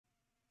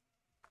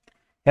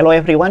Hello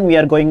everyone, we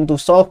are going to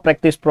solve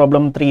practice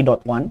problem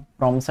 3.1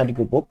 from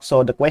Sadiku book.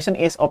 So the question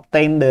is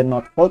obtain the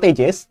node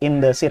voltages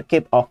in the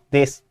circuit of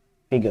this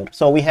figure.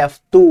 So we have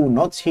two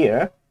nodes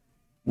here,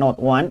 node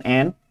 1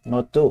 and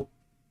node 2.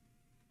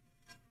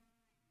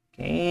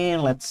 Okay,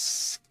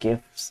 let's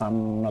give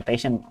some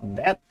notation on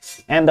that.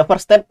 And the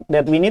first step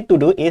that we need to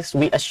do is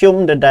we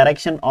assume the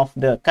direction of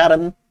the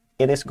current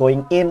it is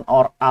going in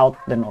or out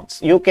the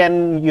nodes. You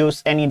can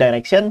use any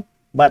direction,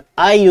 but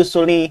I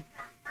usually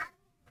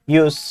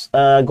use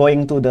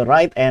going to the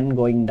right and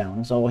going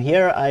down. So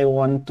here I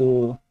want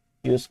to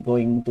use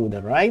going to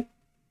the right,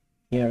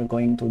 here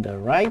going to the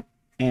right,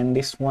 and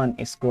this one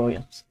is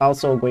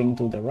also going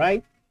to the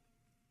right.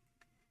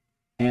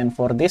 And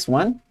for this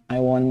one I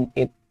want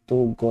it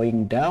to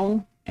going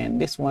down, and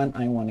this one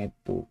I want it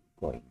to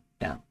going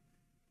down.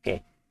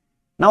 Okay,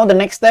 now the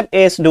next step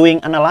is doing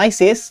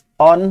analysis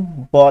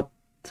on both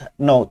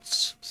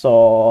nodes.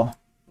 So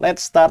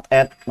let's start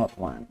at node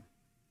 1.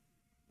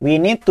 We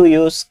need to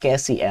use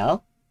KCL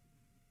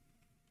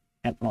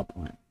at node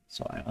 1.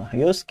 So I will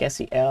use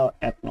KCL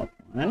at node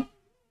 1.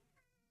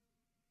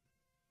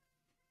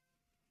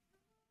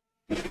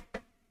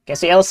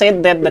 KCL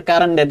said that the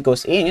current that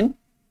goes in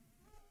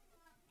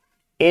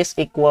is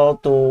equal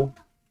to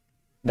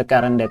the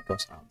current that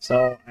goes out.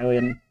 So I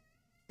will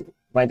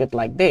write it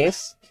like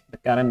this. The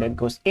current that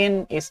goes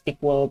in is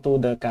equal to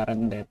the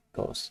current that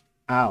goes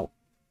out.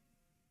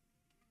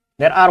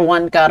 There are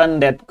one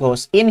current that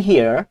goes in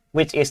here,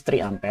 which is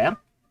 3 ampere.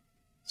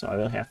 So I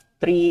will have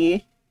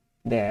 3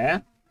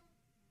 there.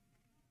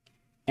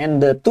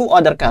 And the two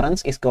other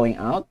currents is going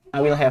out. I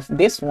will have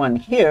this one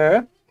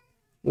here,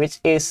 which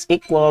is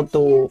equal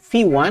to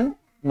V1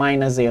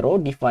 minus 0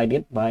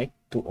 divided by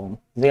 2 ohm.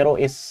 0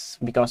 is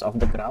because of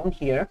the ground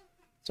here.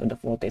 So the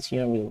voltage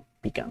here will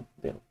become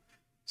 0.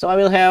 So I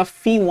will have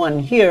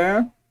V1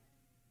 here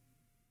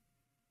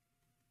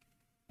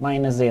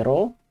minus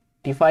 0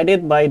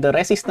 divided by the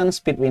resistance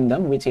between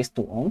them, which is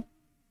 2 ohm,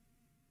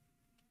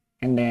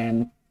 and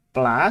then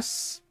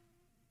plus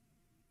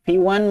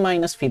V1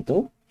 minus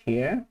V2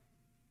 here,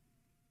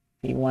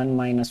 V1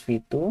 minus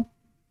V2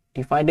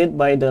 divided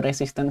by the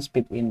resistance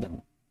between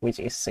them, which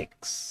is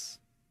 6.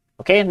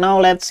 Okay, now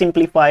let's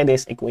simplify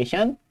this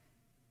equation.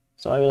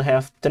 So I will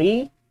have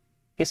 3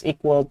 is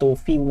equal to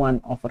V1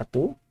 over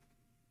 2,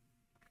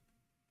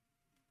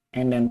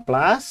 and then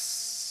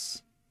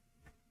plus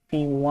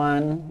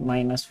V1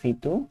 minus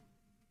V2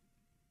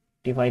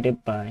 divided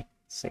by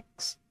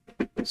 6.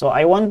 So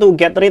I want to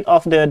get rid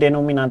of the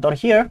denominator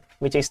here,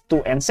 which is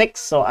 2 and 6.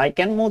 So I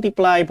can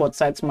multiply both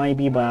sides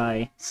maybe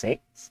by 6.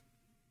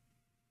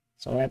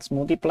 So let's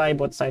multiply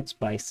both sides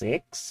by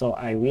 6. So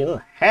I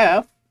will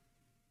have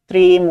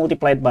 3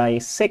 multiplied by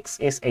 6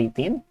 is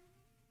 18.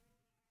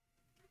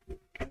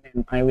 And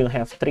then I will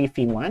have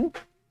 3V1.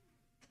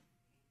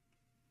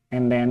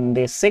 And then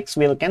this 6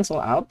 will cancel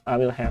out. I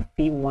will have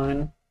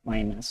V1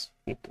 minus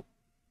V2.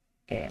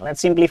 Okay,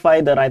 let's simplify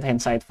the right hand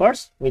side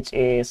first, which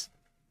is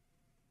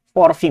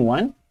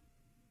 4V1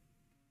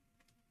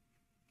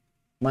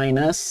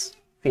 minus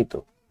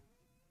V2,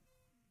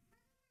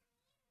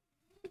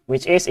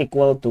 which is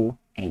equal to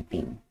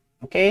 18.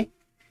 Okay,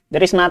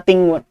 there is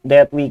nothing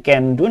that we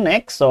can do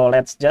next, so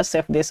let's just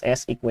save this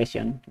as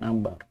equation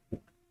number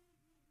 1.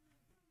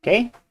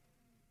 Okay.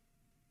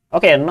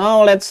 Okay,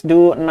 now let's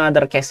do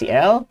another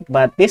KCL,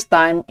 but this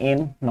time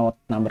in node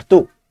number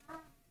 2.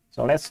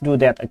 So let's do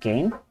that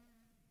again.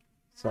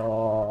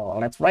 So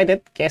let's write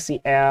it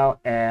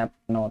KCL at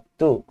node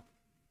 2,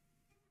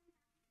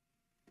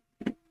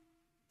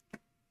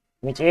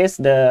 which is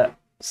the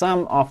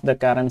sum of the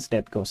currents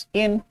that goes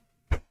in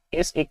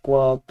is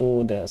equal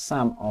to the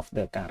sum of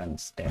the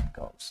currents that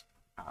goes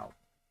out.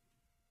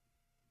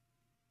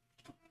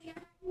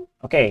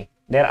 Okay,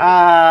 there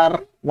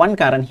are one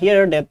current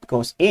here that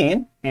goes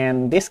in,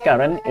 and this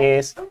current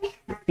is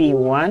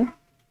V1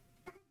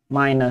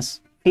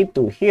 minus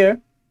V2 here,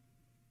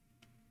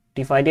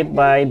 divided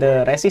by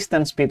the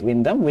resistance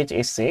between them, which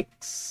is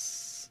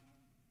 6.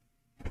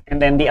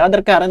 And then the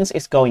other currents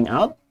is going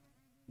out.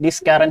 This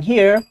current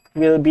here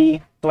will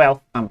be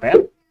 12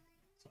 ampere.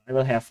 So I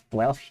will have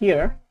 12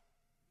 here.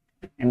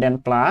 And then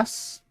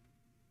plus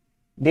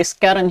this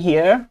current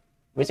here,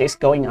 which is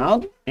going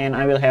out. And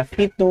I will have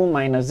V2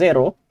 minus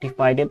 0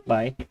 divided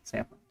by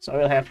 7. So I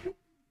will have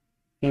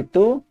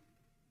V2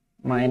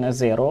 minus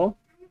 0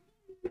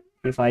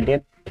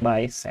 divided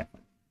by 7.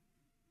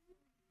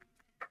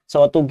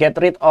 So to get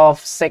rid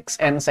of 6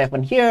 and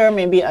 7 here,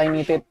 maybe I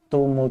needed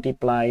to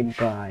multiply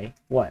by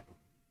what?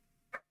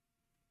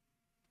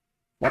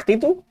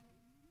 42?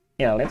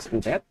 Yeah, let's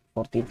do that.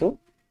 42.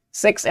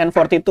 6 and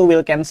 42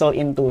 will cancel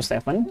into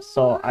 7.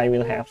 So I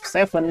will have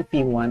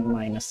 7V1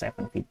 minus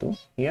 7V2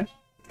 here.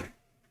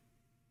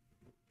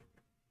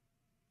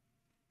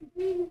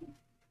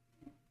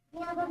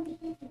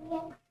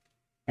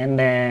 And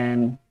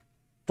then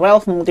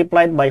 12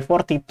 multiplied by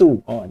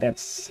 42. Oh,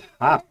 that's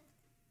hard.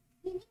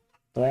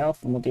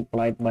 12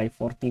 multiplied by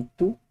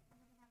 42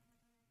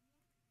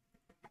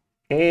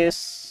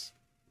 is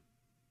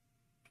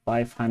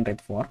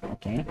 504.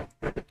 Okay,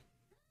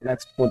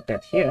 let's put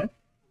that here.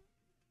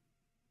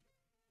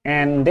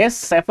 And this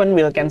 7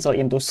 will cancel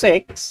into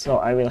 6, so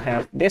I will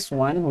have this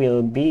one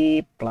will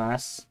be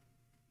plus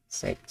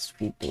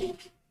 6v2.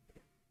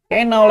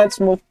 Okay, now let's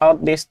move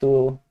out this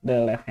to the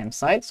left hand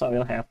side. So I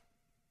will have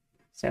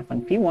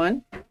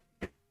 7v1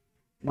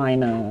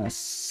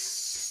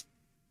 minus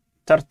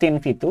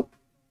 13v2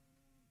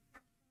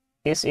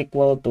 is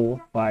equal to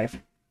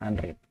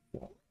 504.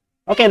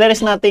 Okay, there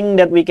is nothing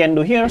that we can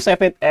do here.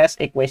 Save it as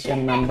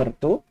equation number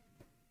 2.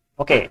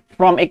 Okay,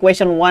 from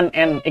equation 1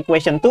 and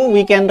equation 2,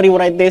 we can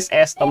rewrite this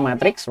as a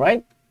matrix,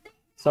 right?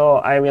 So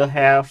I will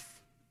have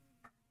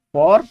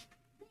 4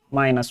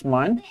 minus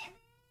 1,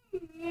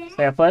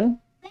 7,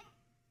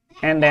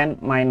 and then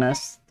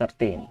minus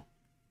 13.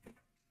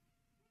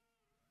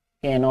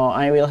 Okay, now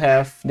I will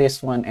have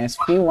this one as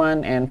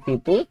v1 and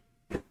v2.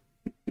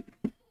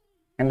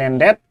 And then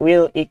that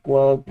will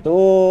equal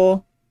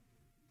to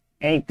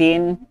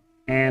 18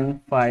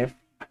 and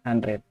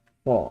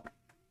 504.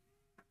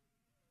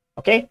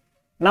 Okay,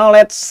 now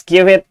let's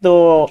give it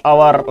to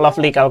our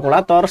lovely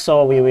calculator.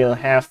 So we will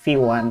have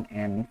v1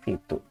 and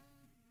v2.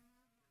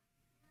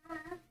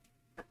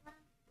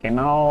 Okay,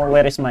 now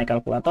where is my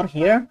calculator?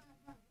 Here.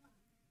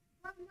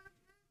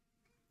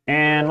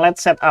 And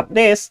let's set up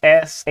this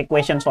as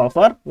equation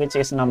solver, which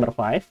is number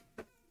 5.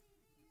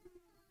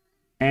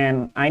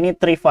 And I need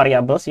 3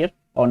 variables here.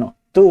 Oh no,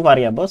 2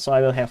 variables. So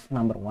I will have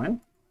number 1.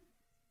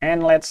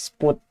 And let's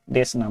put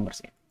these numbers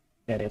in.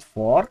 That is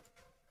 4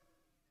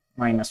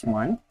 minus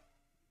 1.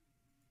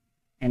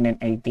 And then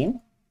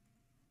 18.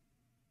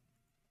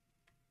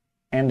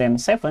 And then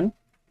 7.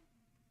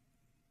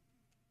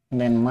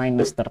 And then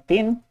minus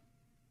 13.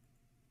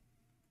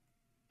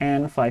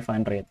 And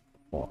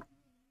 504.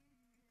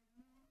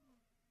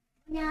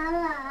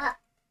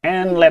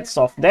 And let's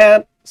solve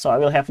that. So I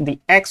will have the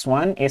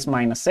x1 is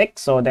minus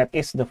 6. So that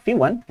is the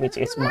v1, which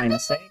is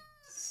minus 6.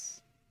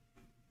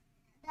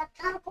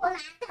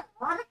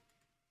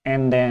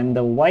 And then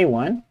the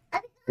y1,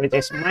 which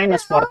is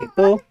minus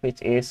 42,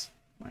 which is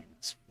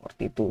minus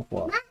 42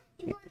 for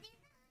v2.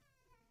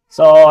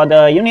 So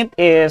the unit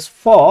is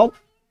volt,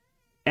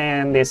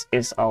 and this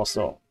is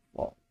also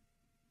volt.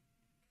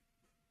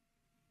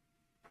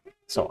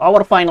 So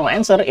our final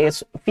answer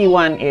is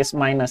v1 is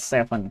minus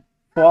 7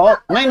 volt,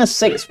 minus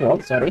 6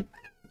 volt, sorry.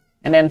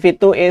 And then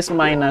v2 is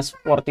minus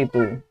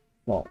 42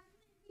 volt.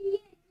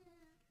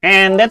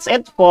 And that's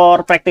it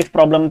for practice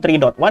problem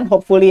 3.1.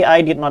 Hopefully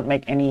I did not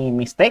make any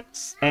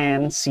mistakes,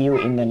 and see you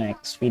in the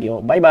next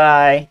video. Bye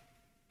bye.